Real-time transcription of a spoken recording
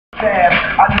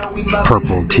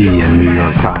Purple tea and New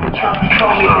York Times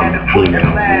email.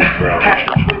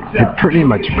 It pretty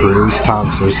much proves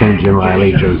Tom Sisson, Jim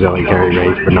Riley, Joe Zelli, Kerry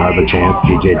Race, Bernard LaChance,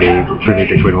 DJ Dave,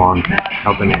 Provita Quinwan,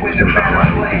 Elton Anderson, Bob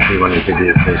Riley, PC1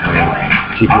 Interview, Space Man,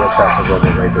 TPS South of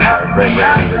Global Rapers, Greg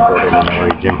Brandon, Gordon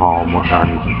Murray, Jim Hall, more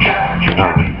Connie's got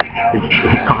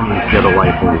a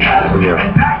license.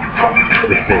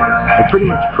 It pretty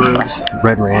much proves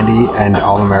Red Randy and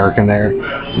All-American there,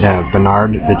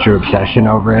 Bernard, that your obsession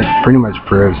over it pretty much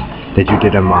proves that you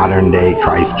did a modern-day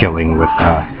Christ killing with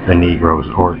the Negroes,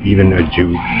 or even a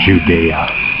Judea.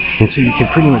 And so you can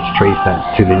pretty much trace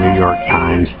that to the New York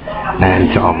Times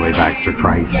and to all the way back to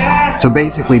Christ. So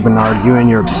basically, Bernard, you and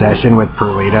your obsession with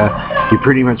Perlita, you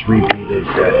pretty much repeated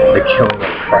the killing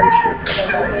of Christ with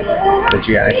him. That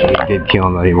you actually did kill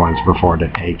him once before to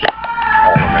take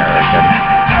All-American.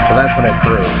 So that's what it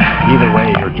proves. Either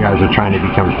way, your guys are trying to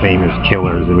become famous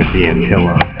killers with the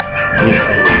Antilla.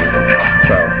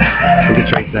 So we can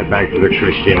trace that back to the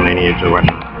Christian lineage or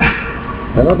whatnot.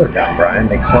 Another guy, Brian,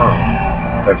 they clone.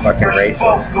 They're fucking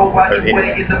racist. They're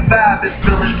idiots. But it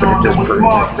just proves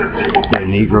it. The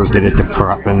Negroes did it to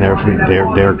prop in their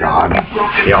God.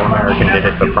 The All-American did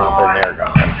it to prop in their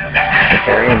God. The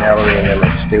Carrie and Ellery and them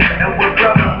are stupid.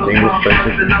 They use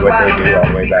churches to do what they do all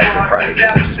the way back to Christ.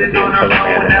 This is what the Antilla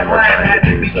Man and them are trying to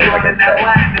do. So like I said,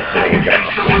 so they can get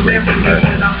off the racist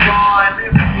murder.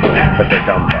 But they're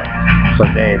dumb fucks. So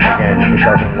Dave, again, it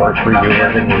doesn't work for you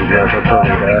as a Negro or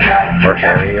Perlita, or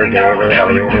Harry or Dave or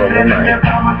Ellery or William Knight.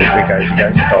 It's because you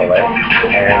guys stole it, and you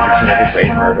committed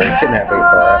rape murder and kidnapping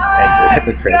for it, and you're a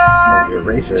hypocrite, and you're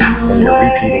racist, and you're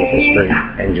repeating history,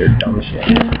 and you're dumb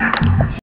shit.